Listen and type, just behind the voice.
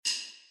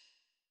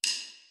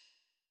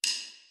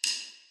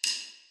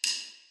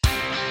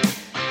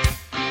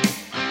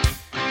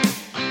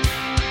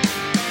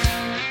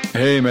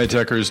Hey,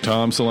 MedTechers,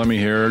 Tom Salemi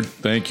here.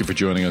 Thank you for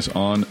joining us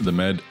on the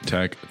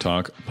MedTech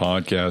Talk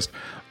podcast.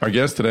 Our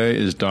guest today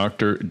is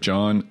Dr.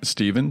 John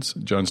Stevens.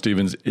 John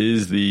Stevens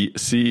is the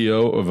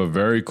CEO of a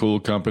very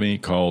cool company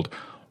called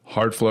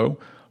HeartFlow.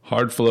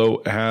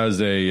 HeartFlow has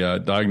a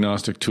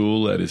diagnostic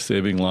tool that is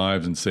saving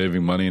lives and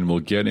saving money, and we'll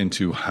get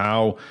into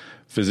how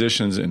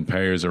physicians and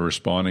payers are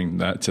responding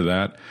to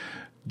that.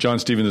 John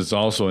Stevens is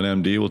also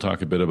an MD. We'll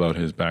talk a bit about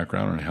his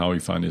background and how he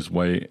found his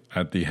way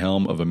at the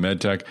helm of a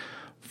medtech.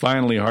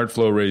 Finally,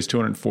 HeartFlow raised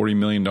 $240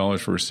 million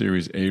for a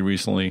Series A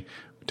recently.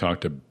 We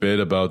talked a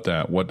bit about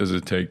that. What does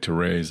it take to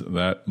raise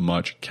that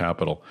much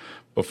capital?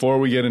 Before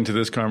we get into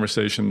this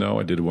conversation, though,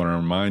 I did want to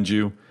remind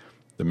you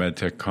the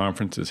MedTech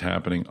Conference is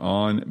happening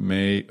on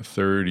May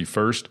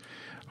 31st.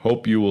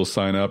 Hope you will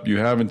sign up. You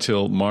have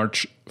until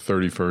March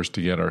 31st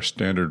to get our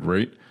standard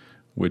rate,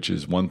 which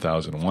is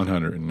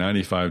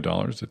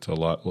 $1,195. It's a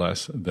lot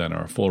less than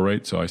our full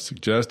rate. So I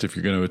suggest if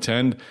you're going to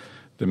attend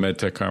the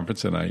MedTech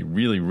Conference, and I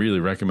really, really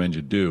recommend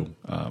you do,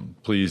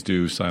 please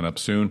do sign up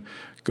soon.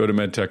 Go to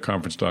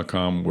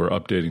medtechconference.com. We're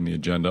updating the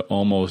agenda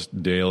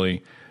almost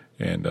daily,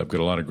 and I've got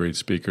a lot of great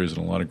speakers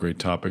and a lot of great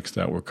topics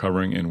that we're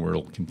covering, and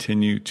we'll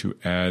continue to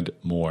add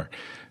more.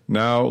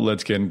 Now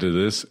let's get into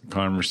this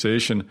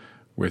conversation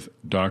with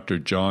Dr.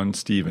 John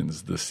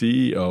Stevens, the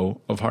CEO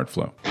of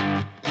HeartFlow.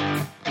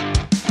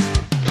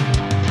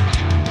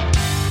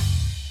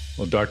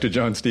 Well, Dr.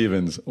 John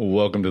Stevens,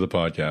 welcome to the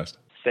podcast.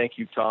 Thank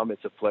you, Tom.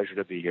 It's a pleasure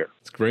to be here.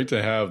 It's great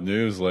to have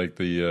news like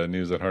the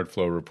news that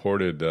HeartFlow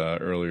reported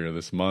earlier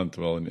this month.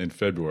 Well, in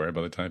February,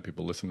 by the time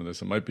people listen to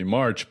this, it might be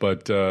March,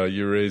 but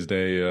you raised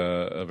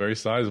a very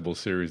sizable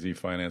Series E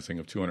financing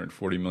of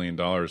 $240 million.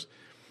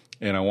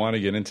 And I want to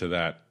get into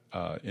that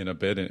in a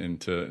bit and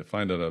to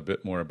find out a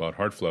bit more about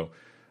HeartFlow.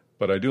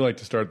 But I do like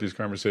to start these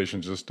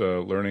conversations just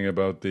learning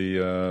about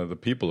the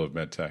people of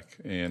MedTech.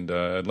 And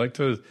I'd like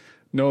to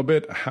know a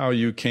bit how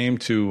you came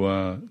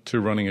to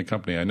running a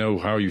company. I know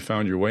how you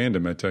found your way into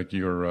medtech.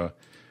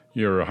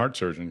 You're a heart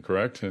surgeon,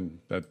 correct? And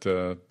that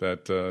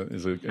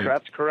is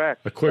that's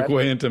correct. A quick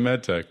way into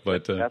medtech.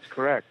 But that's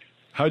correct.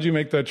 How did you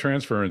make that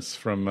transference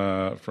from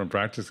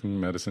practicing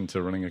medicine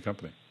to running a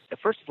company?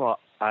 First of all,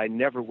 I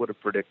never would have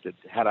predicted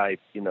had I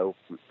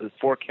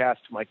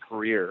forecast my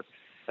career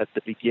at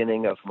the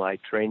beginning of my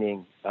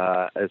training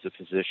as a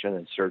physician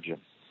and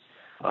surgeon.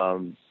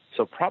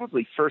 So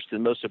probably first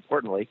and most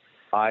importantly,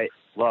 I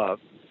love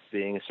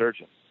being a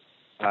surgeon.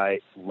 I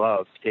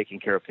love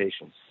taking care of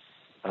patients.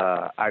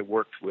 I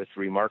worked with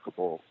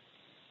remarkable,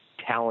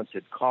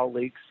 talented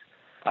colleagues.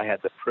 I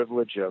had the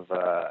privilege of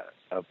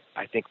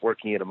I think,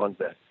 working at among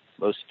the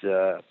most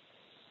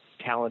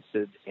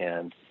talented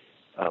and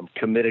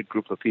committed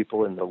group of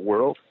people in the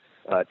world,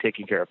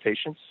 taking care of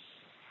patients.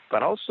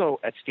 But also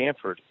at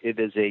Stanford, it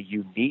is a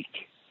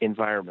unique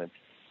environment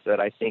that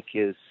I think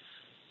is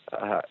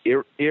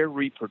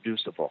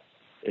irreproducible.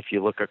 If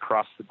you look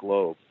across the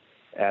globe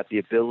at the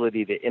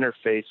ability to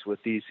interface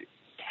with these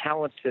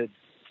talented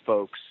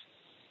folks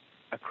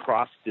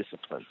across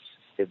disciplines,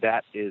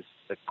 that is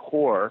the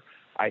core,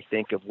 I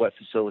think, of what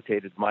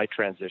facilitated my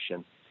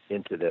transition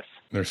into this.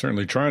 They're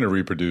certainly trying to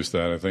reproduce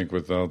that, I think,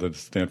 with all the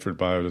Stanford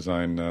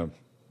Biodesign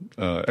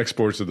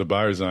exports of the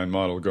Biodesign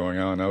model going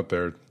on out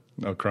there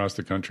across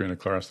the country and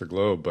across the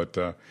globe. But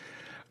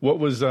what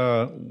was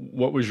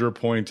your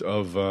point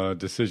of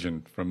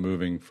decision from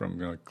moving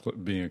from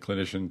being a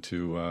clinician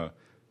to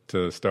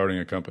starting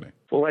a company?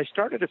 Well, I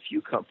started a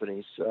few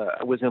companies.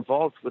 I was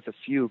involved with a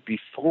few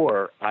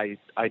before I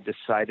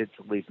decided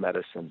to leave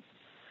medicine,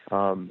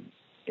 and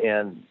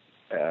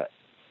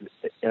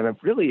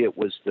really it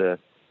was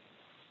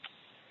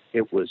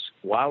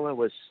while I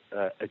was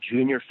a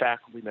junior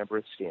faculty member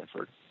at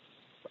Stanford,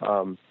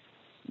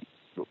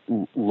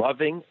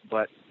 loving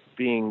but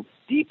being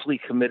deeply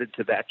committed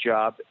to that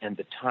job and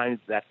the time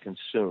that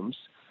consumes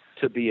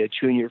to be a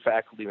junior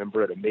faculty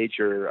member at a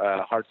major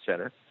heart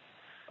center,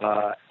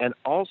 and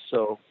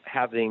also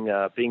having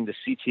being the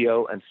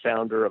CTO and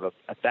founder of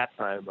at that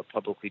time a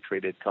publicly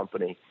traded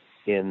company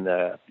in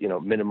the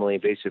minimally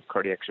invasive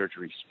cardiac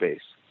surgery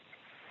space.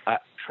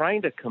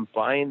 Trying to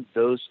combine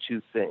those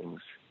two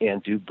things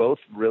and do both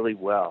really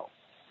well,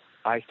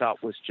 I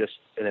thought was just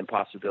an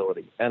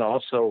impossibility, and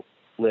also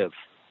live.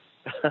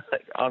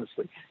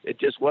 Honestly, it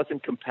just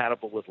wasn't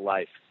compatible with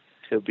life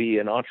to be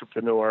an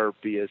entrepreneur,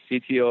 be a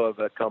CTO of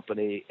a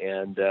company,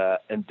 and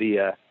be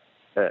at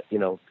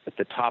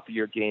the top of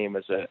your game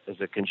as a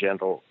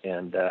congenital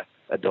and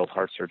adult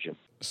heart surgeon.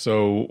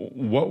 So,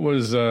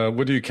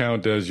 what do you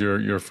count as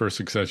your first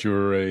success? You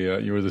were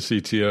the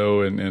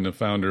CTO and a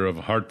founder of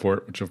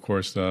Heartport, which of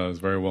course is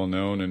very well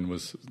known and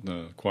was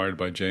acquired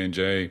by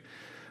J&J, I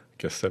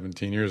guess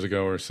 17 years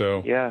ago or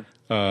so. Yeah.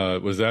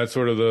 Was that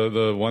sort of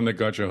the one that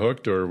got you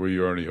hooked, or were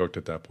you already hooked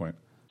at that point?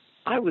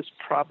 I was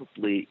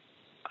probably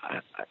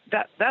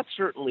that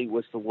certainly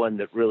was the one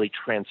that really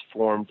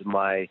transformed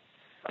my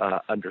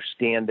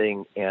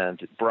understanding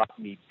and brought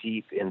me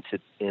deep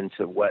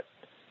into what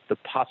the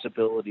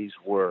possibilities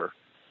were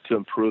to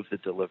improve the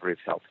delivery of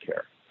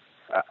healthcare.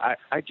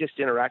 I just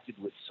interacted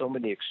with so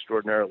many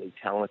extraordinarily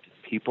talented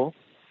people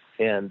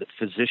and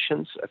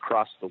physicians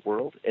across the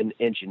world and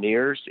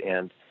engineers.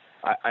 And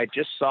I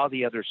just saw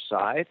the other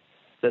side,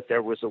 that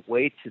there was a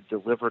way to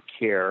deliver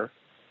care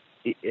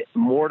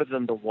more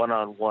than the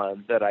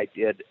one-on-one that I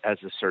did as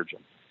a surgeon.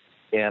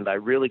 And I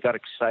really got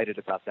excited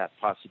about that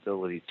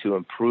possibility to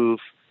improve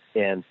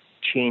and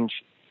change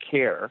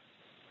care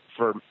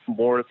for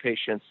more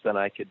patients than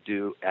I could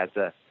do as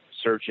a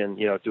surgeon,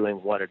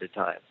 doing one at a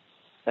time.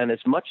 And as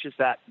much as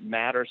that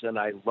matters and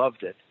I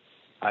loved it,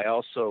 I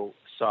also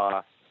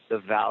saw the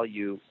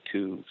value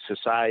to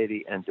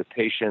society and to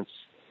patients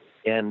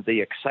and the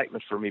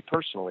excitement for me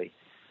personally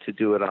to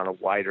do it on a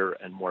wider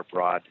and more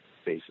broad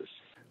basis.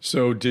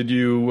 So did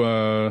you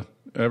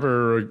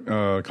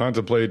ever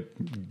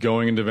contemplate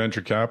going into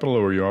venture capital,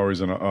 or were you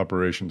always an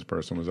operations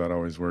person? Was that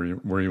always where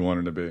you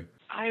wanted to be?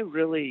 I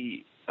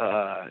really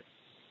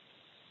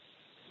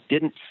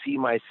didn't see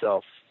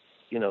myself,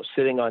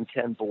 sitting on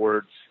 10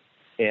 boards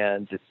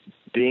and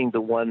being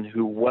the one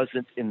who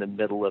wasn't in the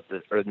middle of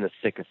or in the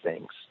thick of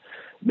things.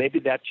 Maybe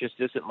that just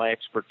isn't my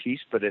expertise,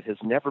 but it has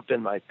never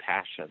been my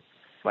passion.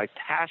 My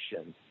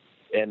passion,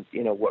 and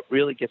what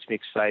really gets me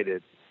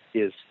excited,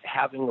 is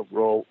having a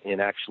role in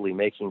actually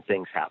making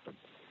things happen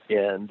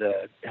and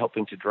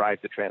helping to drive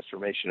the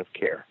transformation of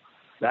care.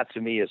 That,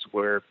 to me, is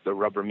where the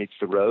rubber meets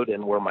the road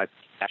and where my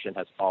passion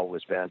has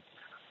always been.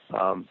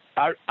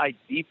 I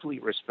deeply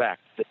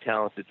respect the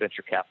talented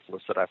venture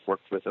capitalists that I've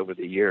worked with over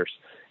the years,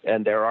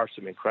 and there are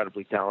some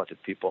incredibly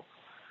talented people.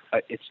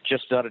 It's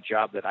just not a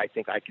job that I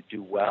think I could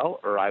do well,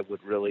 or I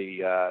would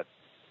really,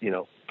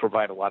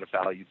 provide a lot of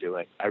value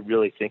doing. I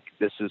really think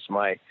this is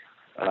my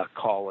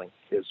calling,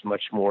 is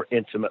much more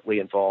intimately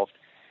involved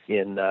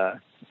in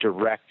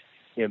direct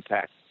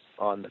impact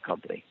on the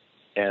company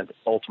and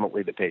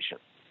ultimately the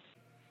patient.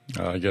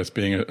 I guess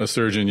being a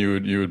surgeon,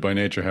 you would by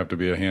nature have to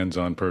be a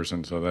hands-on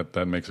person, so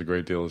that makes a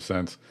great deal of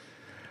sense.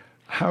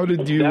 How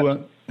did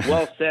you? That's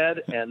well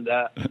said, and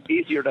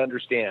easier to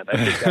understand.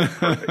 I think that's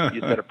perfect.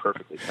 You said it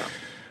perfectly, Tom.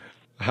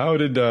 How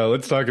did?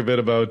 Let's talk a bit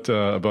about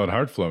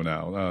HeartFlow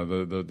now,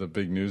 the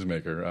big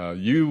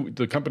newsmaker.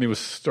 The company was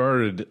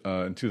started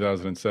in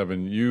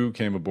 2007. You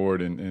came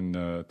aboard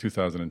in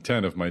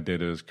 2010, if my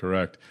data is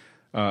correct.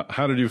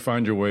 How did you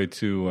find your way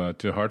to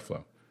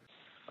HeartFlow?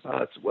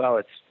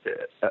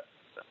 It's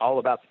all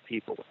about the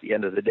people at the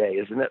end of the day,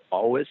 isn't it?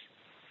 Always.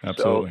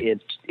 Absolutely. So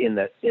in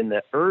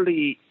the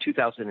early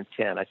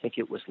 2010, I think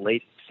it was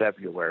late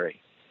February,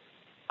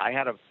 I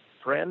had a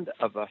friend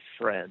of a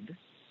friend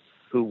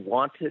who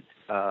wanted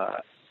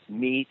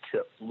me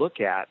to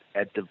look at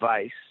a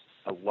device,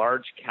 a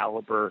large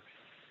caliber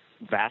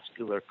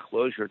vascular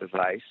closure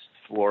device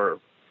for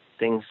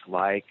things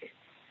like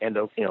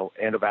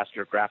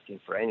endovascular grafting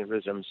for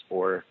aneurysms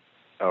or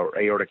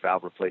aortic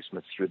valve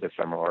replacements through the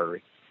femoral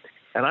artery.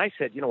 And I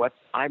said, you know what,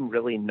 I'm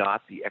really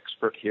not the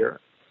expert here,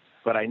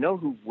 but I know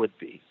who would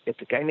be. It's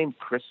a guy named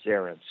Chris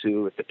Zarens,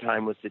 who at the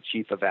time was the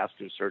chief of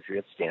vascular surgery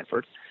at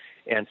Stanford,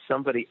 and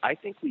somebody, I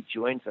think we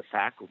joined the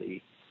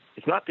faculty.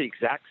 It's not the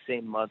exact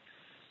same month,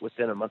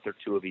 within a month or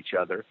two of each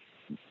other.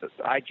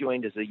 I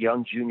joined as a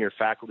young junior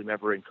faculty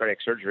member in cardiac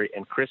surgery,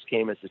 and Chris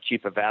came as the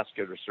chief of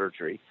vascular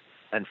surgery.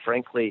 And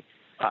frankly,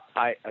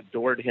 I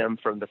adored him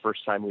from the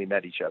first time we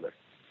met each other.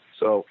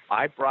 So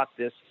I brought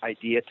this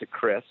idea to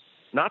Chris,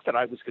 not that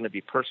I was going to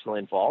be personally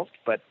involved,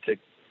 but to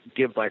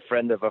give my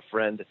friend of a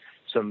friend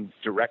some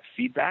direct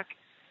feedback.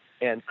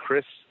 And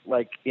Chris,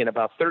 in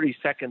about 30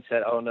 seconds,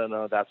 said, oh,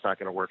 no, that's not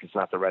going to work. It's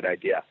not the right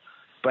idea.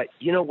 But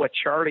what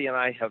Charlie and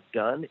I have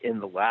done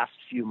in the last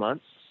few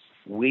months?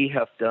 We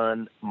have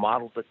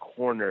modeled the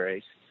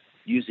coronaries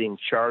using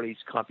Charlie's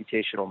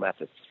computational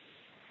methods.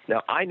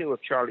 Now, I knew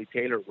of Charlie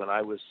Taylor when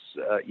I was,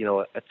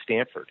 at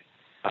Stanford.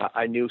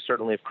 I knew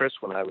certainly of Chris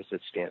when I was at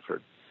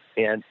Stanford,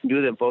 and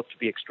knew them both to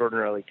be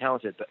extraordinarily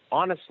talented. But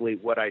honestly,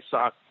 what I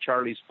saw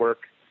Charlie's work,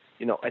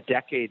 a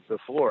decade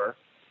before,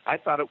 I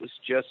thought it was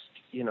just,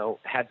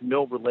 had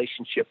no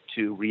relationship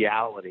to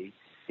reality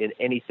in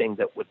anything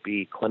that would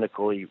be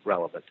clinically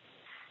relevant.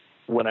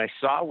 When I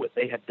saw what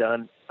they had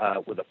done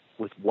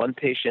with one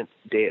patient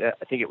data,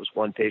 I think it was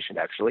one patient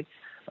actually,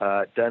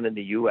 done in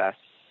the U.S.,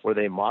 where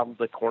they modeled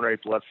the coronary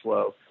blood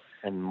flow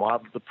and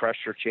modeled the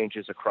pressure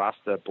changes across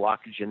the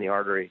blockage in the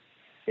artery,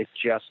 it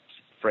just,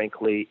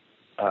 frankly,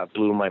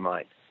 blew my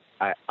mind.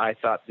 I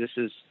thought this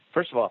is,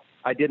 first of all,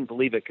 I didn't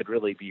believe it could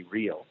really be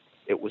real.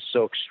 It was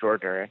so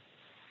extraordinary.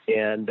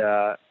 And,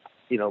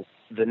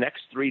 the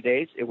next 3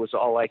 days, it was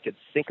all I could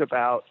think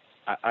about.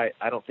 I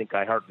don't think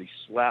I hardly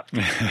slept,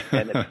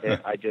 and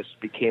I just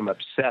became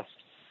obsessed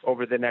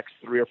over the next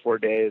 3 or 4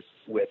 days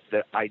with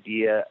the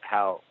idea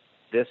how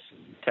this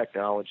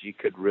technology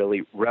could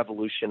really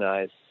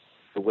revolutionize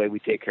the way we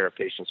take care of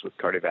patients with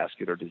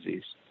cardiovascular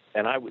disease.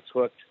 And I was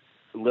hooked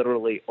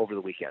literally over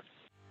the weekend.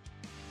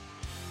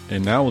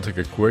 And now we'll take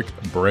a quick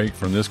break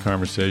from this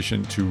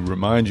conversation to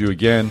remind you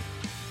again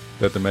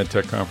that the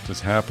MedTech Conference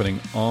is happening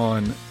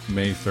on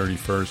May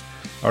 31st.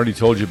 I already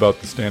told you about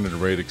the standard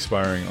rate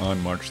expiring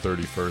on March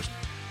 31st,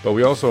 but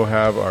we also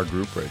have our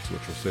group rates,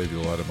 which will save you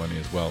a lot of money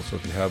as well. So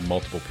if you have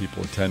multiple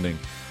people attending,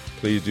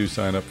 please do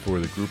sign up for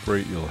the group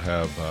rate. You'll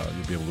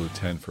be able to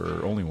attend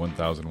for only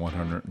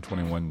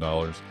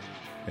 $1,121.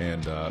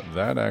 And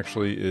that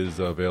actually is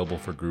available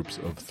for groups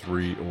of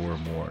 3 or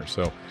more.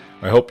 So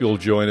I hope you'll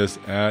join us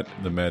at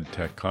the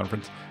MedTech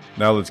Conference.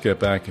 Now let's get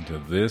back into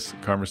this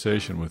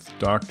conversation with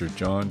Dr.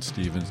 John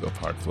Stephens of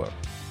HeartFlow.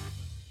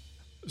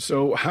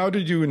 So how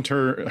did you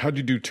turn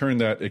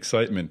that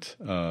excitement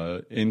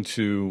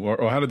into,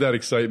 or how did that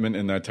excitement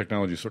and that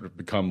technology sort of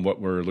become what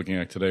we're looking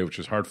at today, which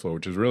is HeartFlow,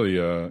 which is really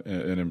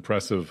an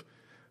impressive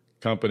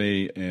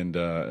company, and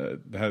the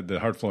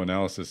HeartFlow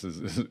analysis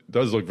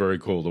does look very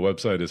cool. The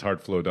website is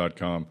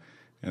heartflow.com,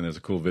 and there's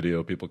a cool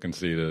video people can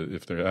see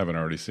if they haven't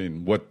already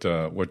seen what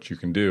you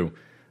can do.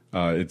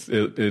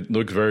 It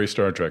looks very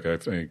Star Trek.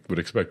 I would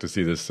expect to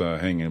see this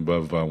hanging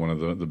above one of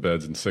the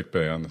beds in sick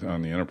bay on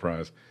the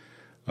Enterprise.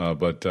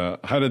 But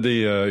how did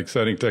the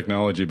exciting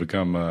technology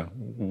become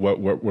what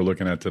we're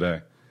looking at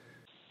today?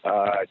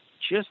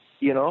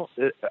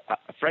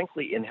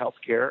 Frankly, in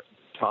healthcare,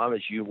 Tom,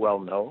 as you well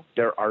know,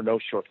 there are no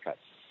shortcuts.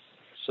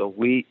 So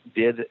we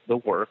did the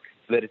work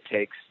that it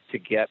takes to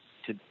get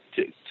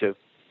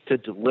to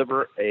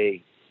deliver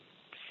a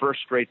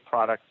first-rate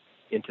product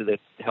into the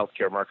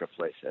healthcare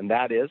marketplace, and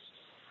that is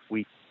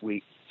we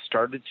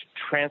started to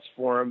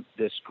transform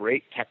this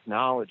great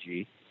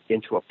technology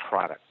into a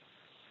product.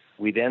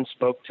 We then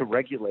spoke to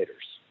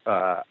regulators.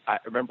 I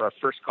remember our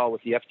first call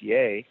with the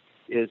FDA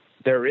is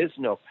there is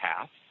no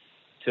path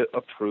to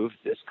approve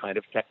this kind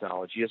of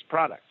technology as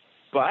product,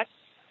 but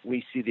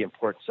we see the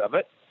importance of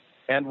it,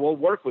 and we'll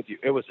work with you.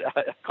 It was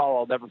a call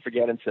I'll never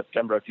forget in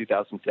September of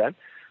 2010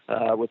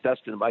 with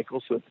Dustin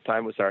Michaels, who at the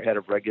time was our head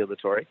of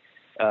regulatory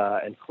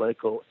and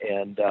clinical,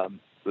 and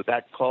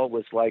that call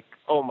was like,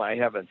 oh my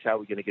heavens, how are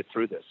we going to get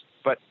through this?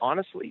 But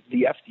honestly,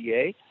 the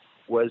FDA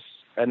was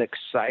an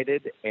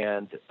excited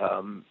and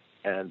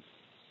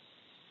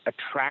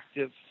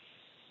attractive,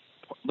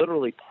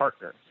 literally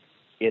partner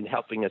in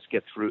helping us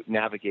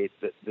navigate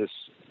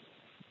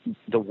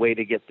the way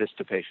to get this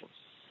to patients.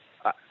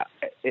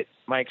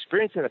 My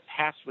experience in the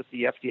past with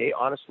the FDA,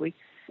 honestly,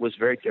 was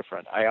very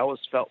different. I always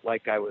felt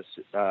like I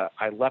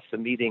left the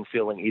meeting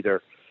feeling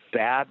either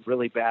bad,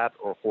 really bad,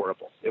 or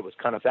horrible. It was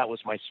that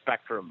was my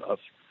spectrum of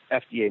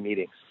FDA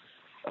meetings.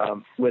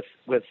 With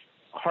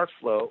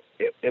HeartFlow,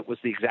 it was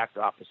the exact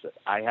opposite.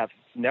 I have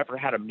never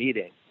had a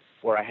meeting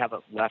where I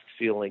haven't left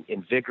feeling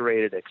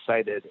invigorated,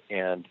 excited,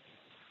 and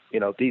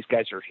these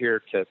guys are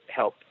here to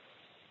help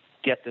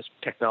get this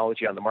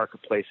technology on the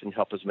marketplace and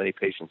help as many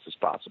patients as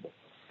possible.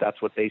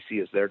 That's what they see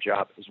as their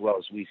job, as well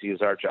as we see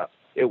as our job.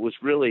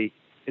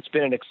 It's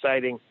been an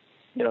exciting,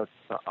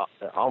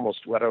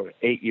 almost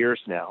 8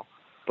 years now,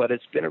 but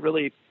it's been a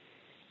really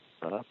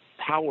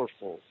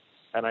powerful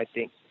and I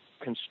think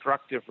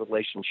constructive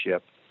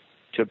relationship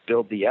to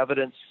build the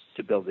evidence,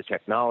 to build the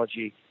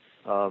technology,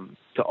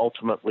 to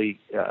ultimately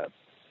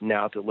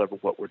now deliver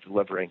what we're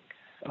delivering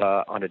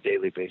on a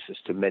daily basis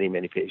to many,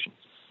 many patients.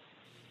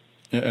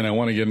 And I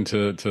want to get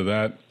into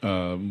that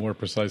more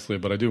precisely,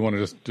 but I do want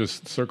to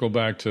just circle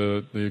back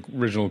to the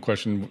original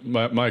question,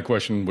 my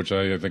question, which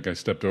I think I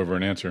stepped over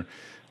an answer.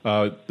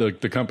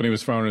 The company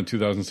was founded in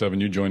 2007.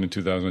 You joined in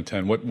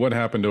 2010. What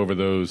happened over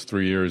those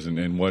 3 years,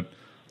 and what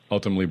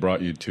ultimately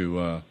brought you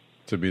to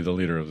be the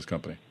leader of this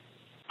company?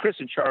 Chris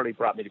and Charlie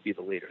brought me to be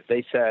the leader.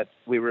 They said,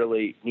 we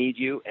really need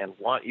you and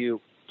want you.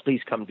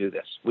 Please come do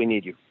this. We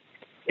need you.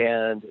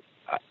 And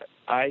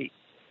I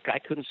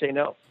couldn't say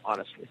no,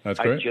 honestly. That's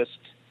great. I just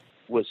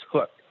was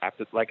hooked.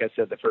 After, like I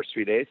said, the first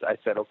 3 days, I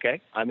said, okay,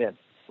 I'm in.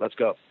 Let's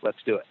go.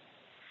 Let's do it.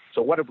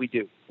 So what did we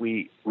do?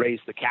 We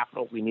raised the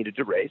capital we needed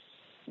to raise.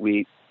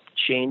 We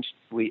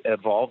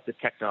evolved the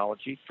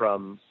technology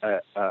from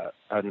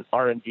an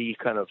R&D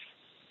kind of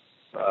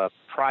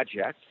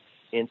project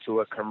into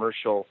a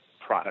commercial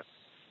product.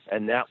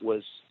 And that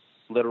was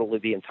literally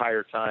the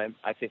entire time.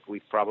 I think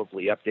we've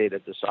probably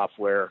updated the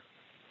software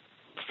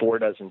 4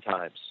 dozen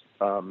times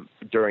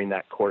during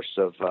that course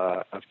of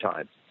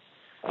time.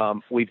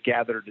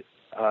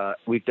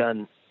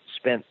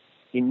 Spent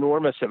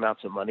enormous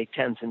amounts of money,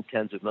 tens and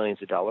tens of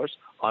millions of dollars,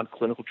 on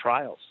clinical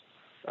trials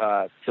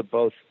to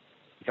both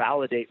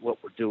validate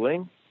what we're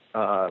doing,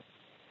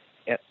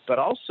 but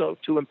also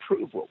to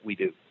improve what we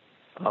do.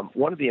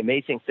 One of the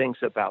amazing things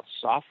about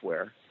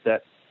software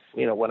that,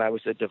 when I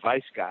was a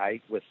device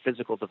guy with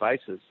physical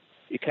devices,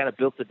 you kind of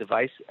built the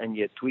device and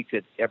you tweaked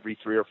it every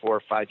 3 or 4 or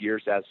 5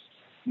 years as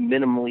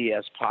minimally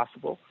as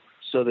possible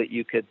so that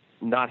you could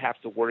not have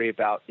to worry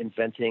about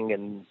inventing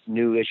and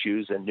new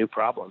issues and new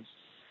problems.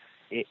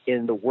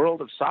 In the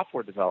world of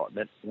software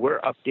development,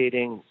 we're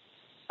updating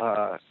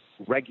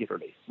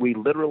regularly. We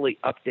literally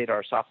update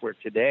our software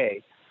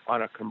today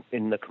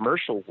in the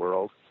commercial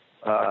world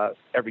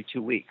every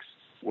 2 weeks.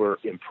 We're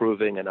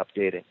improving and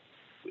updating.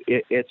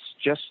 It's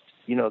just,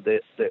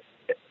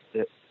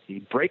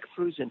 the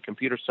breakthroughs in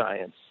computer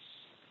science,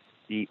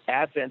 the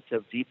advent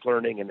of deep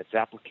learning and its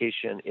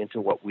application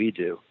into what we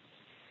do,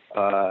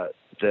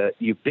 the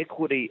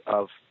ubiquity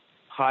of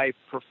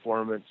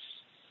high-performance,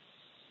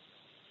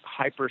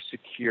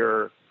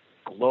 hyper-secure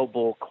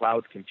global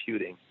cloud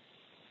computing,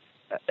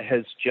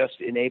 has just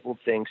enabled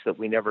things that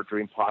we never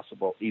dreamed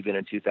possible, even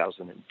in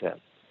 2010.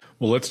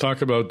 Well, let's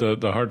talk about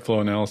the heart flow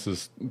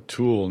analysis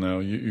tool now.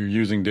 You're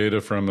using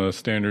data from a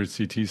standard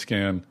CT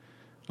scan.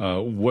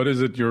 What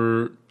is it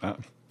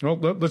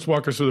let's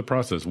walk us through the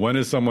process. When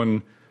is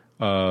someone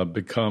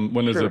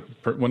when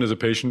does a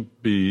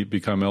patient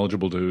become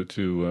eligible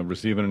to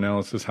receive an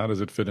analysis? How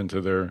does it fit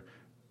into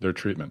their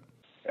treatment?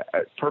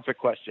 Perfect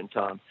question,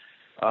 Tom.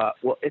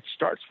 Well, it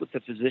starts with the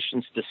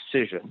physician's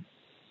decision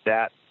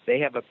that they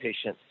have a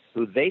patient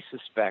who they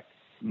suspect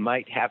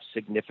might have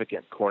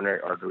significant coronary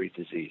artery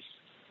disease.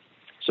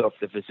 So if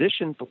the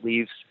physician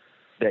believes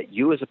that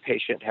you as a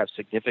patient have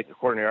significant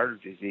coronary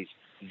artery disease,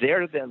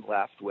 they're then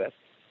left with,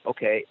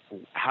 okay,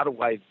 how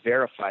do I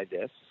verify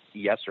this,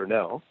 yes or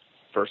no?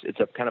 First, it's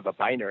a kind of a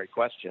binary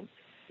question.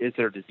 Is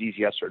there disease,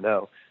 yes or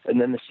no?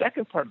 And then the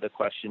second part of the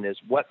question is,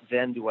 what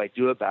then do I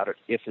do about it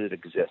if it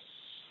exists?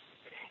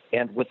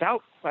 And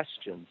without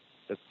question,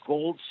 the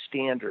gold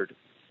standard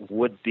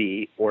would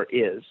be or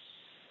is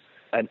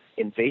an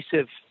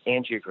invasive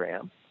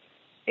angiogram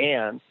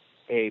and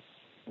a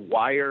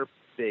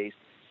wire-based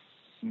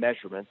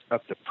measurement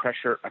of the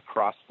pressure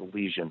across the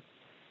lesion,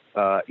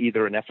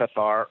 either an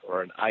FFR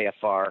or an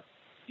IFR,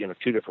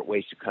 two different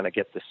ways to kind of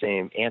get the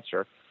same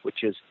answer,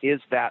 which is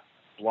that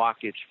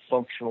blockage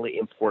functionally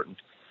important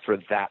for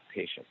that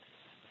patient?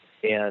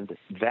 And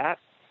that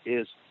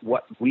is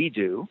what we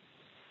do,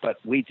 but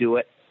we do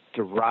it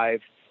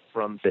derived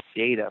from the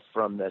data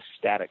from the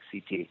static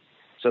CT.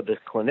 So the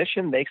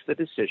clinician makes the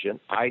decision,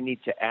 I need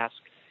to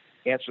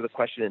answer the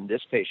question in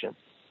this patient.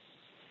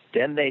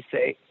 Then they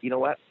say, you know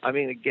what, I'm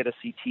going to get a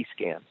CT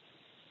scan.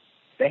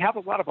 They have a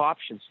lot of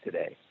options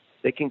today.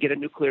 They can get a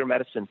nuclear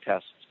medicine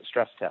test, a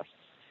stress test.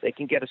 They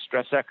can get a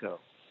stress echo,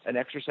 an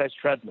exercise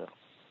treadmill,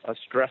 a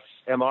stress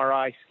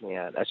MRI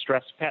scan, a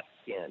stress PET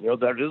scan.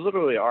 There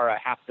literally are a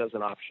half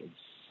dozen options.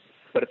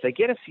 But if they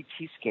get a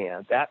CT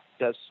scan, that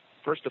does,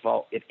 first of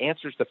all, it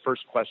answers the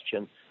first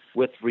question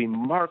with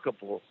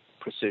remarkable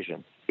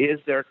precision. Is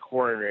there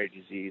coronary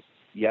disease,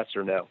 yes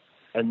or no?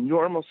 A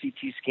normal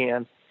CT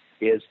scan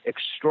is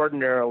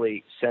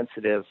extraordinarily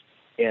sensitive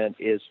and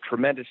is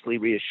tremendously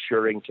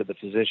reassuring to the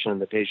physician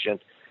and the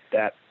patient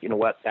that,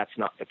 that's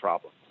not the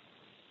problem.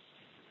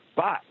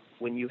 But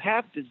when you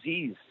have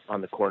disease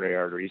on the coronary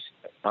arteries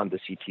on the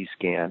CT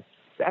scan,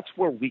 that's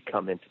where we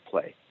come into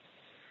play.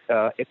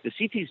 If the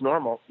CT is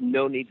normal,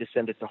 no need to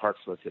send it to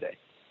HeartFlow today.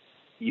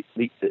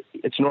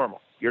 It's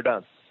normal. You're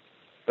done.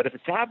 But if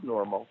it's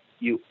abnormal,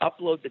 you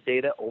upload the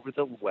data over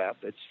the web.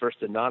 It's first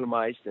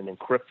anonymized and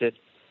encrypted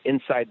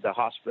inside the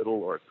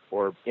hospital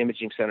or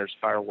imaging center's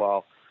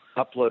firewall,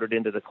 uploaded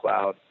into the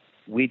cloud.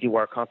 We do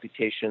our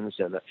computations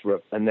and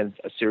then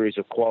a series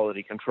of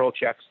quality control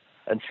checks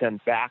and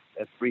send back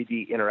a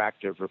 3D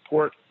interactive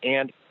report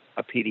and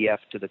a PDF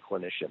to the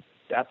clinician.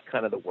 That's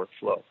kind of the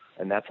workflow,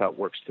 and that's how it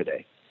works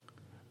today.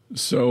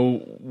 So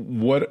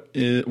what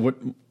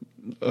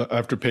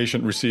after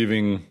patient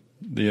receiving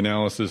the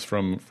analysis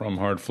from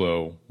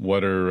HeartFlow,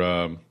 what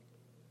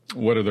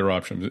are their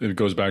options? It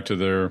goes back to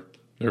their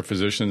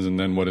physicians, and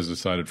then what is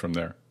decided from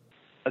there?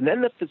 And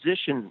then the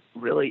physician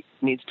really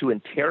needs to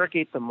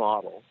interrogate the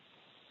model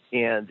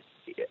and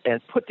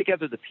put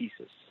together the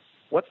pieces.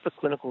 What's the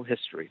clinical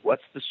history?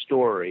 What's the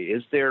story?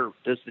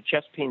 Does the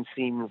chest pain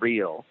seem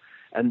real?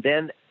 And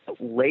then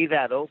lay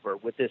that over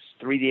with this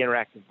 3D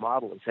interactive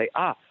model and say,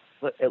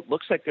 it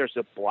looks like there's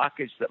a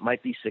blockage that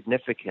might be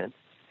significant.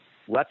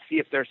 Let's see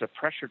if there's a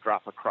pressure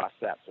drop across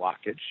that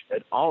blockage.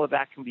 And all of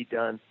that can be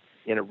done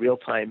in a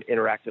real-time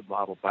interactive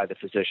model by the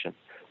physician.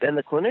 Then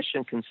the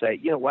clinician can say,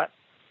 you know what,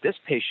 this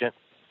patient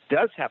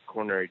does have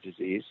coronary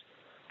disease,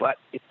 but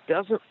it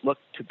doesn't look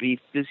to be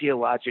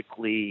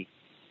physiologically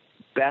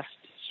best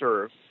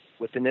served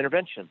with an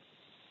intervention.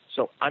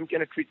 So I'm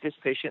going to treat this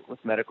patient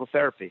with medical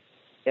therapy.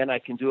 And I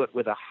can do it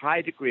with a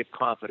high degree of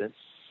confidence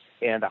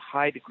and a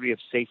high degree of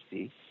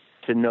safety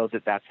to know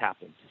that that's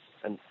happened.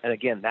 And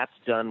again, that's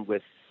done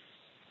with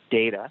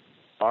data,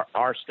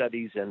 our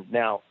studies, and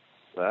now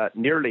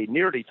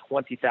nearly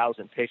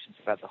 20,000 patients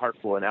have had the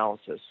HeartFlow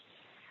analysis.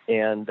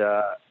 And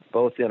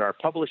both in our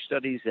published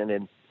studies and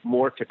in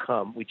more to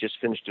come, we just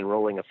finished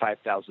enrolling a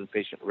 5,000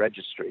 patient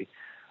registry.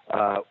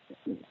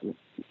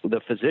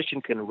 The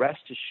physician can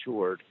rest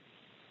assured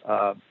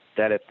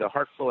that if the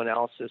HeartFlow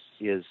analysis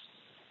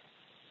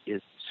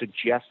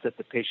suggests that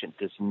the patient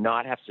does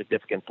not have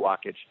significant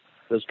blockage,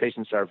 those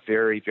patients are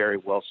very, very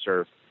well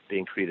served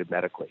being treated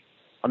medically.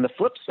 On the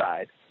flip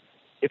side,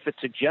 if it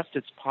suggests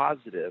it's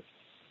positive,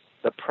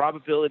 the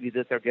probability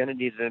that they're going to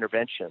need an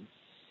intervention,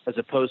 as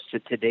opposed to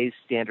today's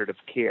standard of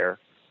care,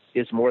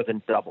 is more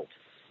than doubled.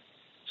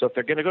 So if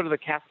they're going to go to the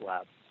cath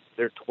lab,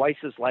 they're twice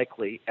as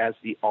likely as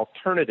the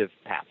alternative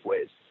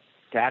pathways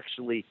to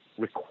actually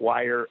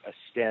require a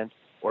stent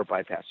or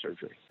bypass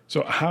surgery.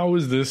 So how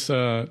is this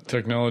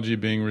technology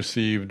being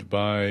received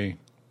by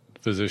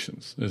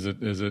physicians? Is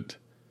it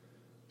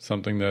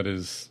something that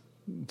is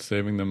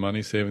saving them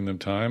money, saving them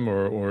time,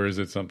 or is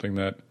it something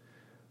that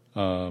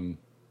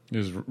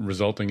is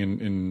resulting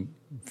in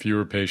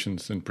fewer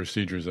patients and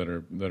procedures that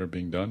are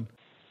being done?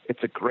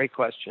 It's a great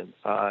question.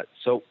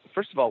 So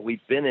first of all,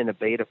 we've been in a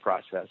beta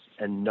process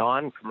and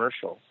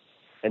non-commercial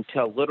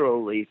until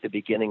literally the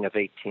beginning of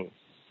 18.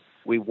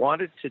 We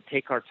wanted to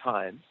take our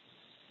time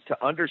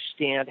to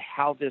understand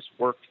how this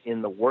worked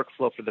in the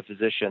workflow for the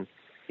physician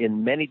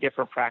in many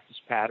different practice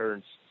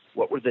patterns.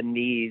 What were the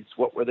needs?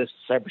 What were the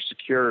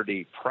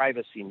cybersecurity,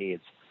 privacy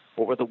needs?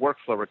 What were the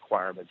workflow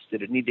requirements?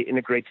 Did it need to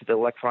integrate to the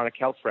electronic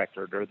health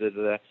record or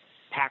the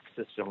PAC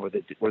system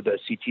where the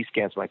CT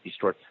scans might be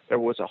stored? There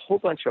was a whole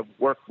bunch of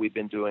work we've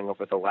been doing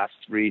over the last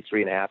three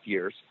and a half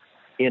years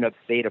in a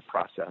beta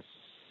process.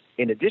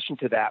 In addition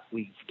to that,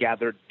 we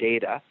gathered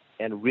data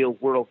and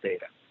real-world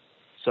data.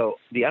 So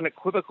the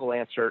unequivocal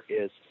answer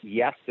is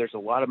yes, there's a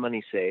lot of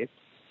money saved,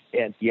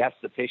 and yes,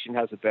 the patient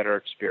has a better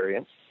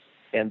experience,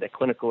 and the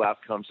clinical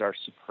outcomes are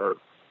superb.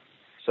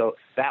 So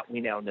that we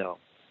now know.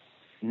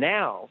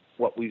 Now,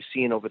 what we've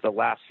seen over the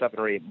last 7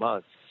 or 8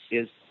 months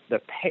is the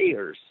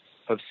payers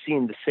have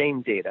seen the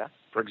same data.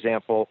 For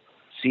example,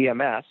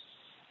 CMS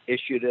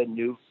issued a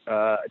new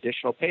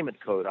additional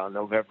payment code on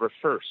November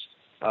 1st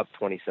of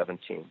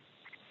 2017.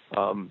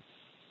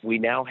 We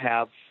now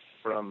have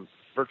from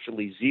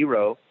virtually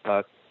zero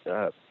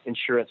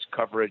insurance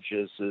coverage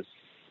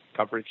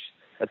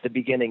at the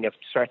beginning of,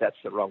 that's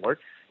the wrong word,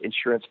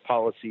 insurance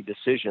policy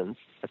decisions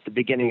at the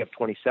beginning of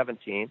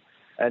 2017.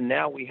 And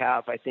now we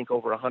have, I think,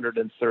 over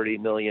 130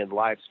 million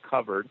lives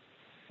covered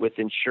with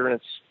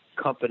insurance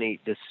company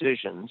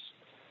decisions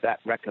that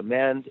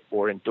recommend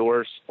or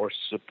endorse or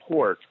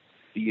support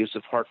the use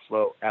of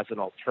HeartFlow as an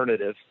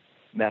alternative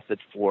method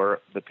for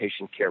the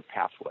patient care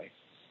pathway.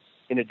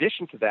 In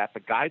addition to that, the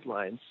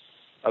guidelines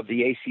of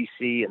the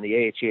ACC and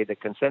the AHA, the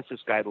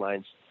consensus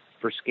guidelines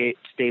for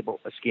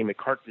stable ischemic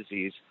heart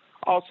disease,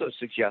 also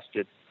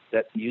suggested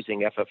that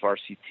using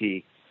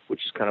FFRCT,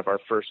 which is kind of our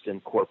first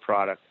and core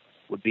product,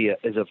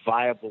 is a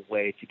viable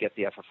way to get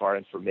the FFR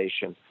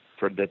information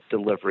for the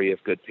delivery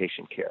of good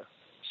patient care.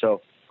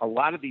 So a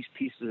lot of these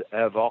pieces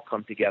have all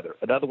come together.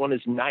 Another one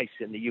is NICE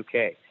in the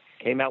UK,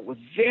 came out with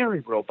very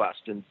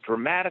robust and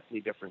dramatically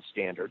different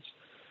standards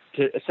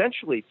to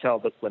essentially tell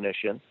the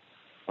clinician,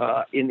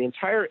 in the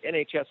entire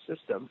NHS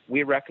system,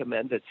 we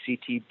recommend that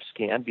CT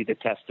scan be the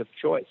test of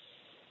choice.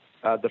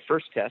 The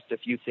first test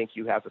if you think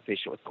you have a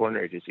patient with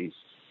coronary disease.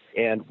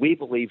 And we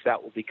believe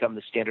that will become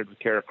the standard of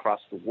care across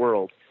the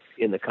world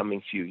in the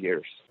coming few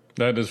years.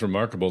 That is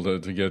remarkable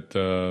to get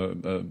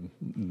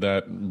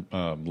that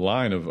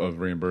line of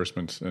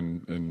reimbursements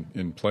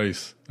in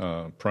place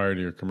prior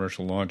to your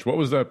commercial launch. What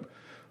was that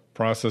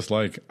process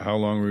like? How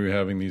long were you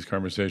having these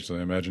conversations?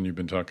 I imagine you've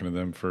been talking to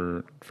them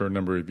for a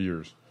number of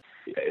years.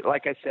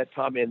 Like I said,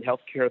 Tom, in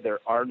healthcare, there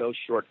are no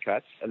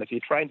shortcuts. And if you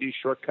try and do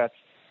shortcuts,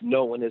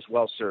 no one is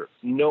well served.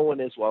 No one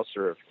is well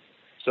served.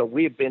 So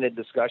we have been in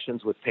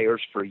discussions with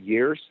payers for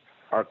years.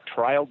 Our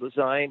trial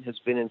design has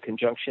been in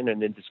conjunction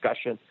and in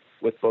discussion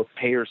with both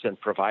payers and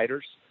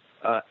providers.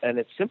 And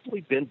it's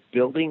simply been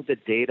building the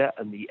data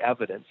and the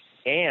evidence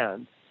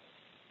and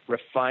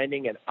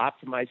refining and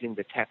optimizing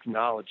the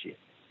technology,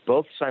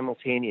 both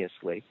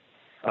simultaneously,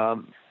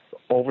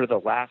 over the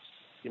last,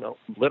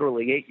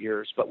 literally 8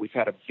 years. But we've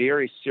had a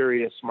very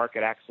serious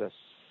market access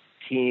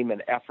team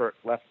and effort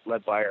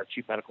led by our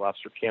Chief Medical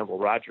Officer, Campbell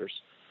Rogers,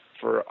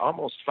 for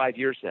almost 5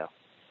 years now.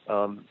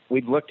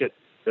 We've looked at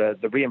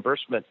the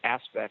reimbursement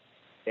aspect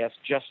as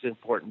just as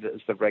important as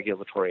the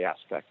regulatory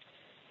aspect.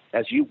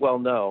 As you well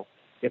know,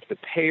 if the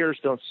payers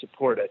don't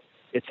support it,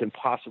 it's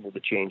impossible to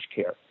change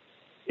care.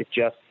 It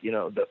just,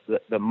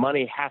 the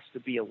money has to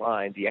be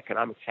aligned, the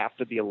economics have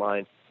to be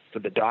aligned for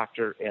the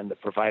doctor and the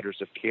providers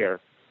of care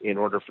in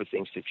order for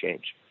things to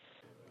change.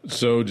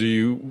 So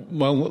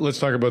let's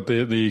talk about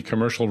the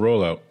commercial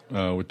rollout,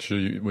 which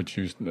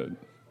you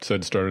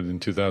said started in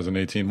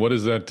 2018. What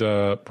has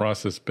that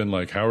process been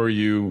like? How are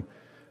you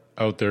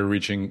out there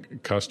reaching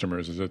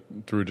customers? Is it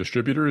through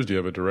distributors? Do you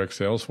have a direct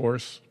sales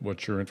force?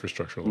 What's your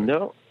infrastructure like?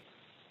 No,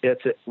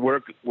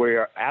 we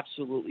are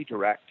absolutely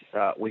direct.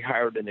 We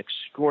hired an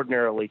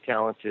extraordinarily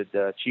talented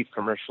chief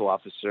commercial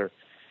officer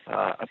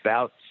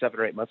about 7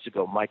 or 8 months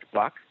ago, Mike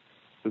Buck,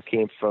 who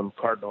came from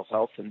Cardinal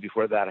Health, and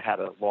before that had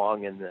a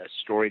long and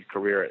storied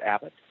career at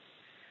Abbott.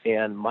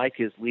 And Mike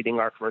is leading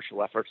our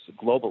commercial efforts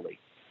globally.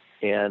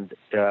 And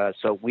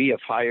so we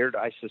have hired,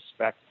 I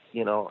suspect,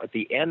 at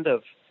the end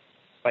of,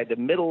 by the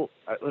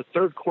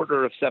third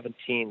quarter of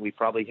 17, we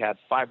probably had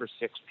 5 or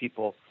 6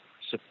 people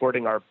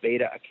supporting our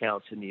beta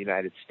accounts in the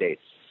United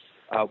States.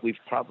 We've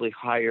probably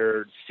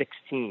hired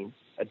 16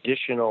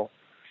 additional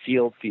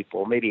field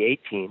people, maybe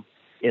 18,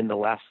 in the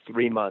last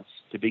 3 months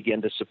to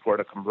begin to support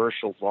a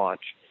commercial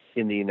launch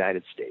in the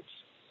United States.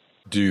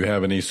 Do you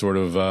have any sort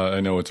of,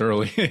 I know it's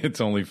early, it's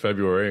only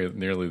February,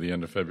 nearly the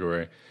end of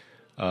February,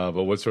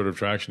 but what sort of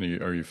traction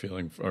are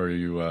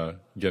you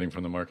getting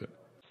from the market?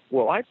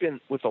 Well, I've been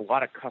with a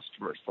lot of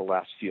customers the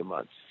last few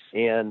months,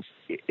 and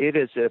it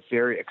is a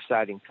very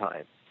exciting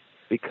time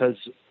because,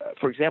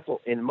 for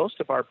example, in most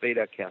of our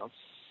beta accounts,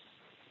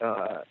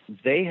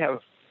 they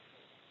have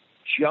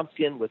jumped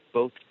in with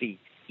both feet,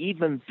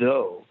 even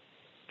though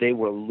they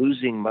were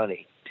losing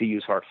money to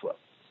use HeartFlow.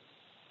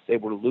 They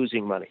were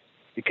losing money.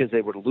 because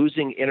they were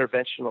losing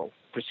interventional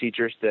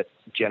procedures that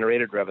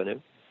generated revenue.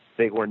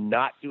 They were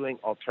not doing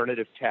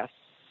alternative tests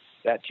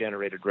that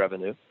generated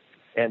revenue,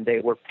 and they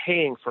were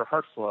paying for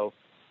HeartFlow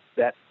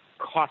that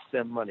cost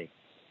them money.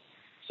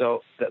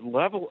 So the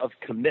level of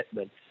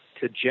commitment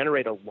to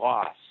generate a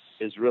loss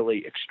is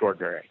really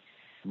extraordinary.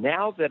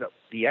 Now that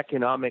the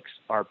economics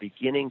are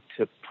beginning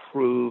to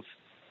prove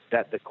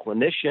that the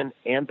clinician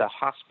and the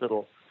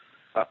hospital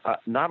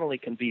not only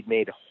can be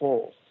made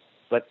whole,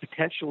 but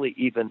potentially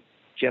even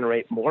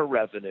generate more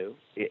revenue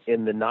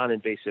in the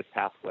non-invasive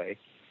pathway,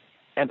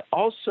 and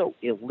also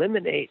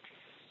eliminate,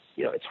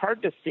 it's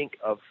hard to think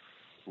of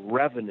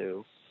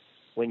revenue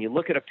when you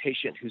look at a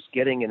patient who's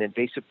getting an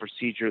invasive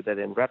procedure that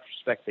in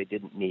retrospect they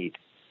didn't need.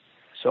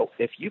 So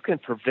if you can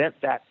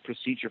prevent that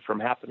procedure from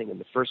happening in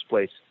the first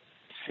place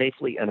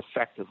safely and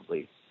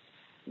effectively,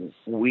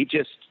 we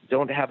just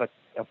don't have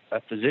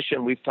a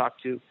physician we've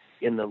talked to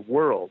in the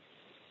world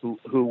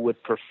who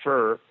would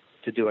prefer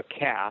to do a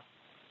cath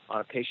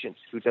on a patient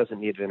who doesn't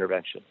need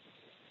intervention.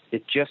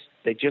 They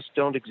just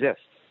don't exist.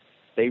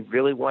 They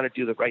really want to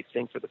do the right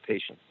thing for the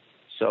patient.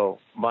 So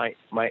my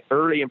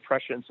early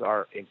impressions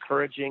are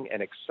encouraging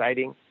and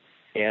exciting,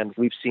 and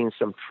we've seen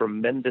some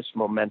tremendous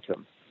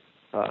momentum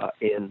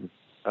in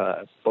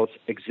both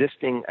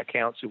existing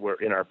accounts who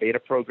were in our beta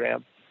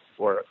program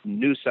or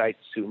new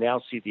sites who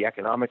now see the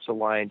economics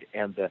aligned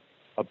and the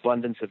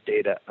abundance of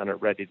data and are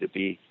ready to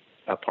be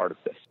a part of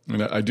this.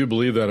 And I do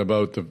believe that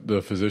about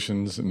the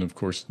physicians, and of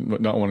course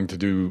not wanting to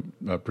do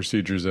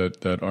procedures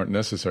that aren't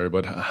necessary.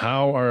 But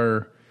how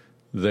are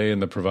they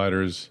and the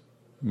providers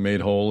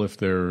made whole if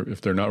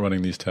they're not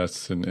running these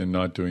tests and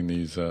not doing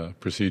these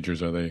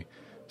procedures? Are they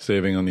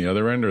saving on the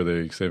other end, or are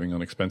they saving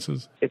on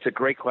expenses? It's a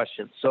great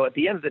question. So at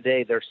the end of the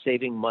day, they're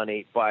saving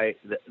money by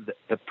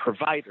the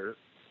provider.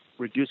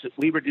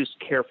 We reduce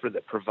care for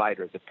the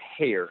provider, the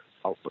payer,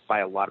 by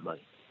a lot of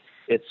money.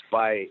 It's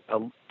by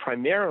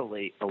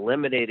primarily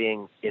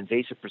eliminating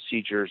invasive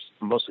procedures,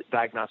 mostly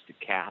diagnostic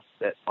caths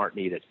that aren't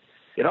needed.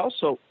 It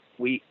also,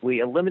 we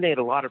eliminate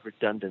a lot of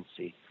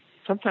redundancy.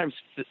 Sometimes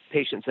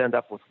patients end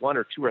up with one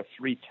or two or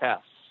three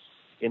tests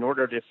in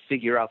order to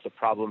figure out the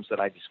problems that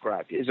I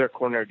described. Is there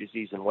coronary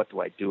disease, and what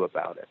do I do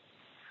about it?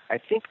 I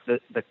think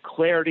the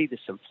clarity, the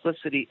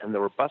simplicity, and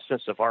the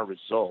robustness of our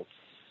results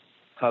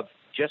have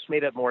just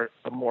made it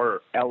a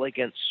more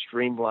elegant,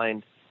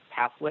 streamlined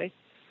pathway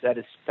that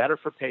is better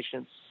for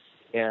patients.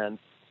 And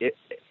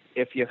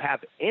if you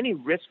have any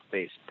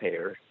risk-based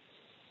payer,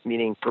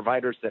 meaning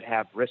providers that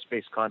have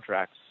risk-based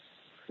contracts,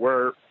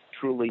 we're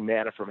truly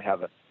manna from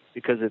heaven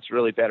because it's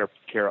really better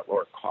care at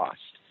lower cost.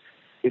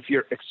 If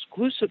you're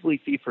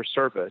exclusively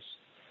fee-for-service,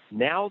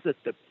 now that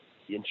the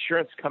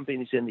insurance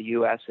companies in the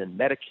U.S. and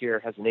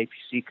Medicare has an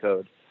APC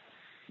code,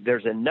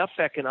 there's enough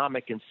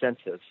economic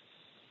incentive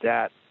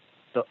that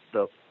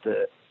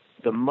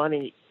the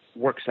money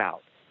works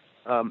out.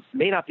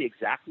 May not be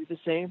exactly the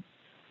same,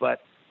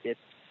 but it's,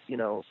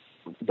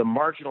 the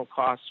marginal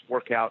costs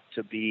work out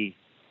to be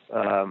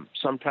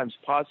sometimes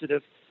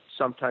positive,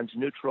 sometimes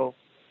neutral,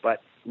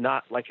 but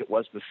not like it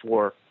was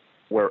before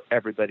where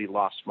everybody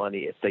lost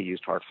money if they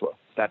used HeartFlow.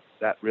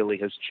 That really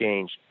has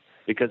changed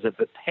because of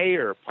the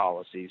payer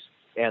policies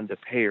and the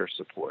payer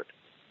support.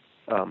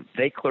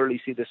 They clearly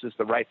see this as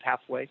the right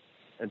pathway,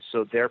 and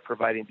so they're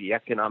providing the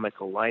economic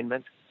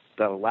alignment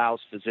that allows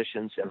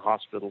physicians and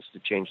hospitals to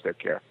change their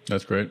care.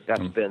 That's great.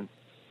 That's been,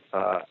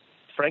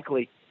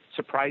 frankly,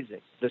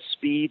 surprising. The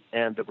speed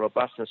and the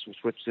robustness with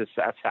which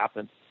that's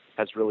happened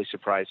has really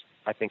surprised,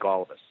 I think,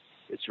 all of us.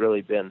 It's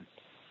really been,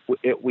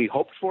 we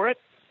hoped for it,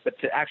 but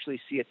to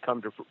actually see it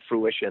come to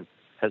fruition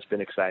has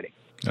been exciting.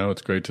 Oh,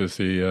 it's great to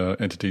see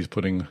entities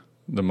putting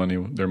their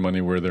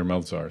money where their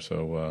mouths are.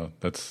 So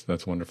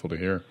that's wonderful to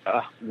hear.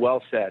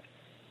 Well said.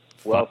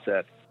 Well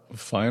said.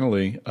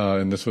 Finally,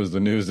 and this was the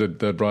news that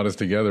brought us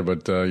together,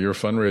 but your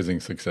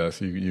fundraising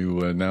success.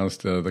 You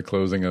announced the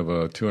closing of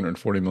a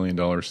 $240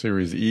 million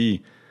Series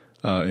E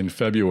in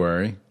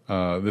February.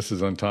 This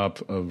is on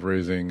top of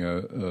raising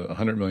a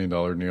 $100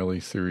 million nearly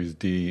Series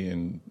D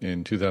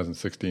in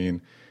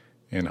 2016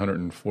 and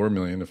 $104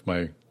 million,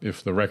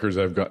 if the records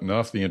I've gotten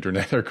off the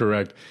internet are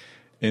correct,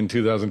 in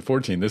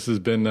 2014. This has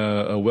been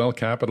a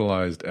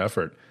well-capitalized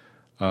effort.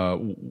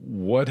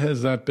 What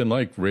has that been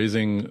like,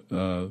 raising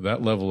that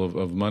level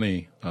of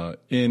money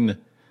in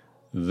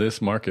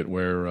this market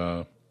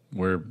where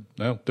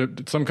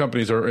some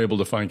companies are able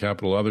to find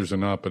capital, others are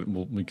not, but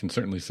we can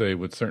certainly say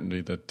with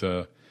certainty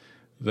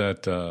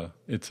that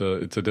it's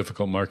a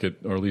difficult market,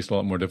 or at least a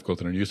lot more difficult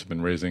than it used to have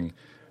been, raising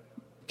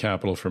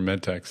capital for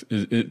medtechs.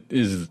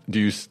 Is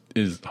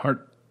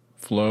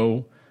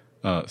HeartFlow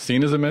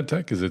seen as a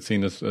medtech? Is it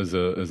seen as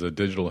a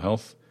digital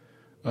health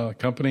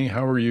company?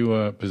 How are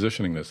you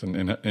positioning this,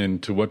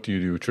 and to what do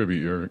you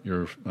attribute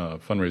your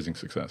fundraising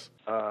success?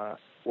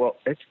 Well,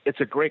 it's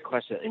a great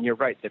question, and you're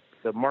right.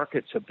 The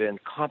markets have been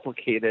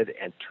complicated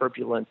and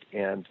turbulent,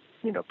 and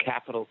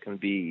capital can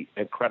be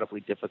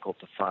incredibly difficult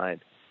to find.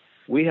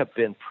 We have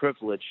been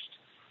privileged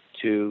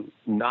to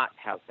not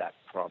have that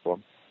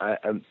problem.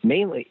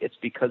 Mainly, it's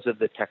because of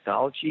the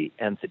technology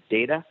and the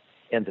data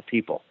and the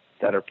people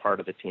that are part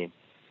of the team.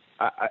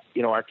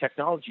 Our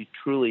technology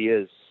truly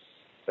is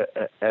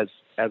as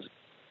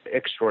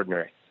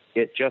extraordinary.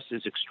 It just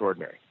is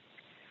extraordinary.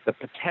 The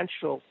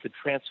potential to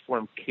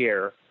transform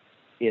care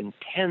in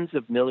tens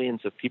of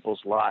millions of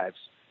people's lives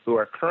who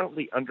are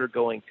currently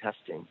undergoing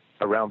testing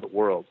around the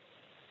world,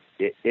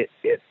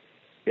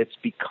 it's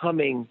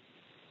becoming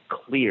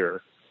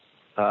clear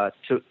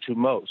to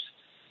most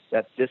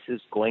that this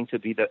is going to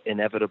be the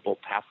inevitable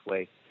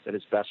pathway that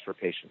is best for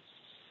patients.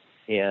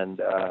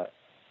 And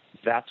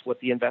that's what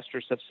the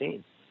investors have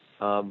seen.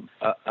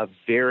 A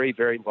very,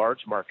 very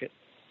large market,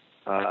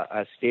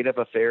 a state of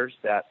affairs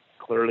that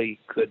clearly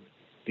could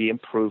be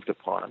improved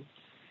upon,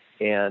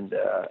 and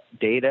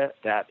data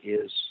that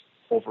is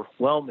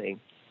overwhelming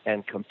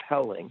and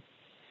compelling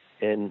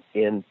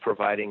in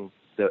providing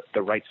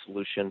the right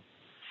solution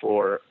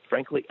for,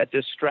 frankly, a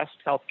distressed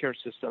healthcare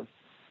system,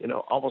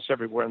 almost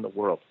everywhere in the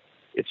world.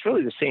 It's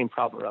really the same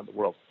problem around the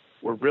world.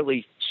 We're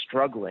really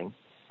struggling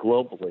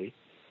globally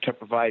to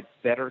provide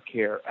better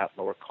care at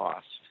lower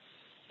cost.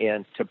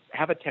 And to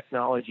have a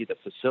technology that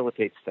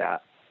facilitates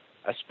that,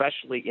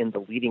 especially in the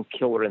leading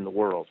killer in the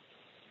world,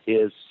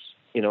 is,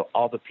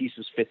 all the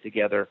pieces fit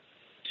together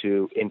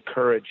to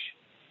encourage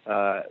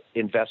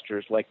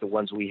investors like the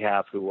ones we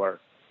have who are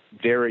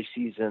very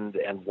seasoned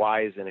and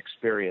wise and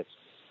experienced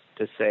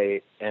to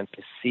say and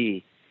to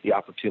see the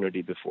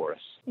opportunity before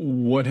us.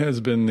 What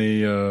has been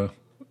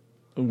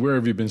where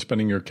have you been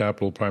spending your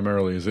capital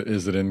primarily?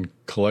 Is it in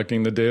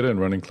collecting the data and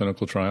running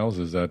clinical trials?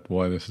 Is that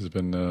why this has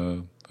been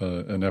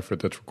an effort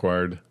that's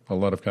required a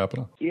lot of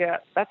capital? Yeah,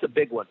 that's a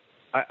big one.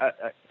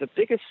 The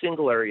biggest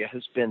single area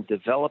has been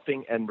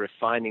developing and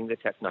refining the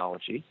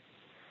technology.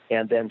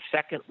 And then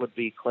second would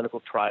be clinical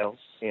trials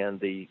and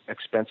the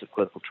expensive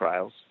clinical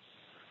trials.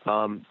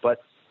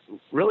 But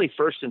really,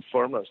 first and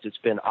foremost, it's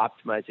been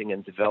optimizing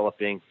and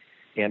developing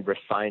and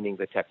refining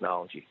the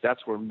technology.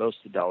 That's where most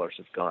of the dollars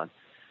have gone.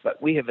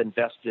 But we have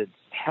invested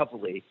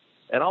heavily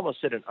and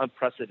almost at an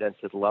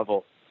unprecedented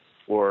level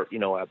for,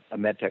 a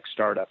medtech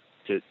startup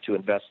to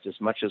invest as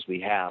much as we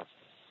have,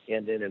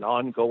 and in an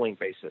ongoing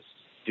basis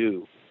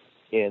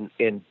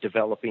in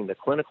developing the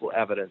clinical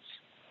evidence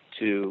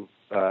to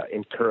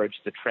encourage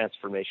the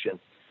transformation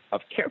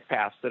of care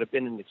paths that have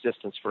been in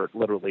existence for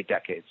literally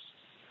decades.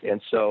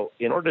 And so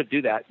in order to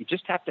do that, you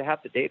just have to have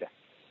the data.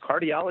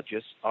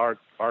 Cardiologists are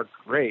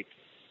great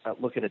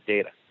at looking at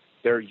data.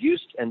 They're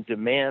used and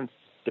demand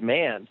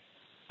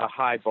a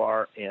high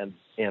bar and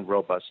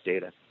robust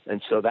data.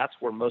 And so that's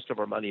where most of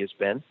our money has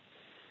been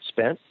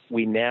spent.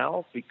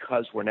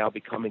 Because we're now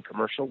becoming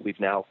commercial, we've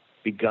now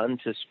begun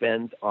to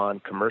spend on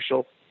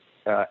commercial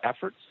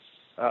efforts.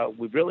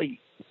 We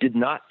really did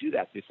not do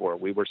that before.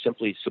 We were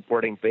simply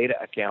supporting beta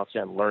accounts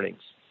and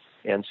learnings.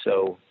 And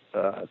so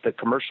the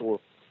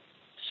commercial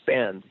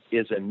spend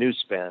is a new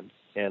spend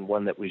and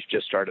one that we've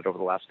just started over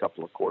the last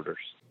couple of quarters.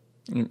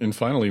 And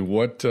finally,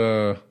 what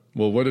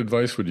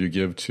advice would you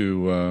give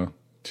to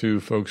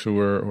folks who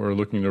are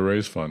looking to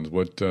raise funds?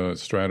 What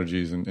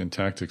strategies and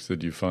tactics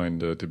did you find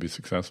to be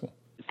successful?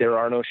 There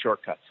are no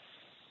shortcuts.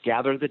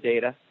 Gather the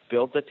data,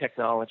 build the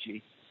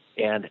technology,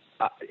 and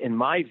in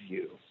my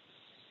view,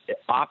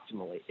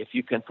 optimally, if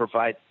you can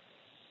provide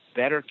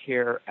better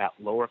care at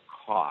lower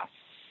costs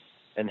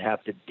and have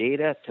the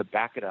data to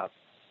back it up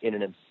in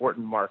an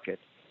important market,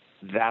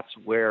 that's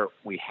where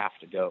we have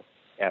to go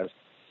as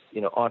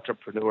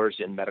entrepreneurs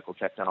in medical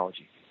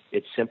technology.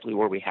 It's simply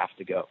where we have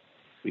to go.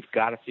 We've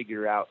got to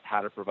figure out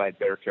how to provide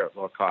better care at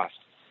lower cost.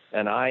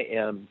 And I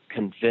am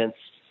convinced,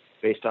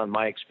 based on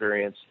my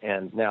experience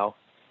and now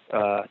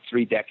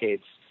 3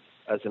 decades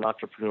as an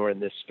entrepreneur in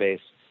this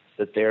space,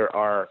 that there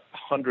are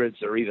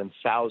hundreds or even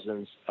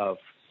thousands of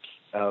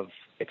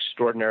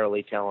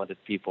extraordinarily talented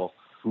people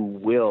who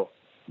will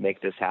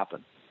make this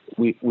happen.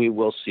 We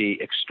will see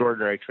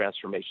extraordinary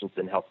transformations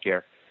in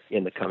healthcare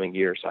in the coming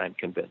years, I'm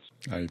convinced.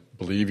 I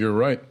believe you're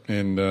right.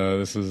 And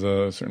this is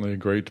certainly a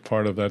great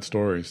part of that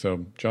story.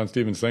 So, John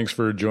Stevens, thanks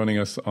for joining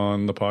us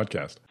on the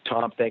podcast.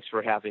 Tom, thanks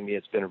for having me.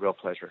 It's been a real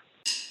pleasure.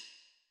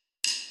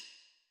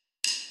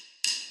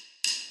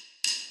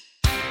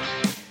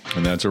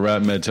 And that's a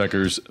wrap,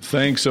 MedTechers.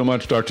 Thanks so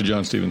much, Dr.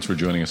 John Stevens, for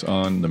joining us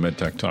on the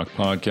MedTech Talk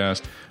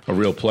podcast. A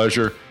real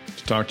pleasure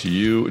to talk to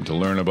you and to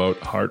learn about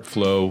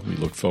HeartFlow. We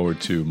look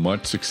forward to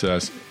much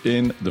success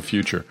in the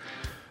future.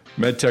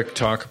 MedTech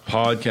Talk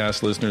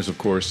podcast listeners, of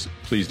course,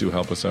 please do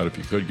help us out if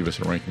you could. Give us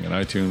a ranking on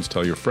iTunes.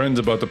 Tell your friends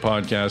about the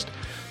podcast.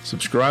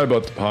 Subscribe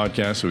about the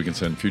podcast so we can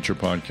send future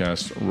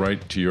podcasts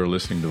right to your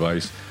listening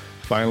device.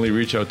 Finally,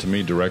 reach out to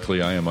me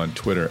directly. I am on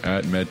Twitter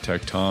at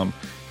MedTechTom. You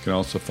can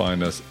also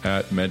find us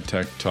at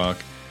MedTech Talk,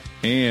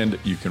 and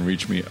you can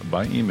reach me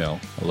by email.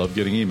 I love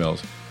getting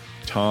emails.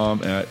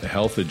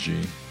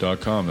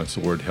 tom@healthagy.com. That's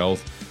the word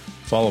health,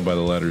 followed by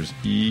the letters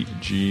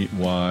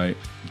EGY.com.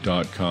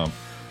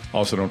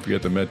 Also, don't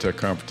forget the MedTech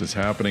Conference is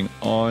happening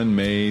on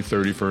May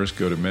 31st.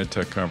 Go to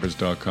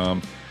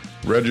medtechconference.com.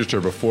 Register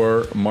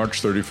before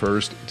March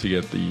 31st to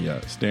get the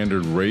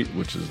standard rate,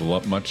 which is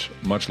much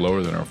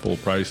lower than our full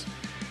price.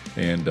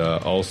 And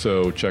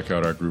also check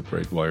out our group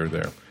rate while you're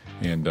there.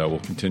 and we'll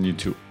continue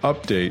to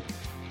update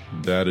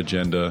that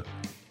agenda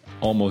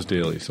almost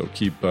daily. So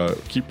keep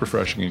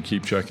refreshing and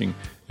keep checking,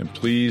 and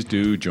please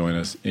do join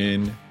us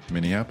in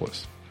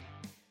Minneapolis.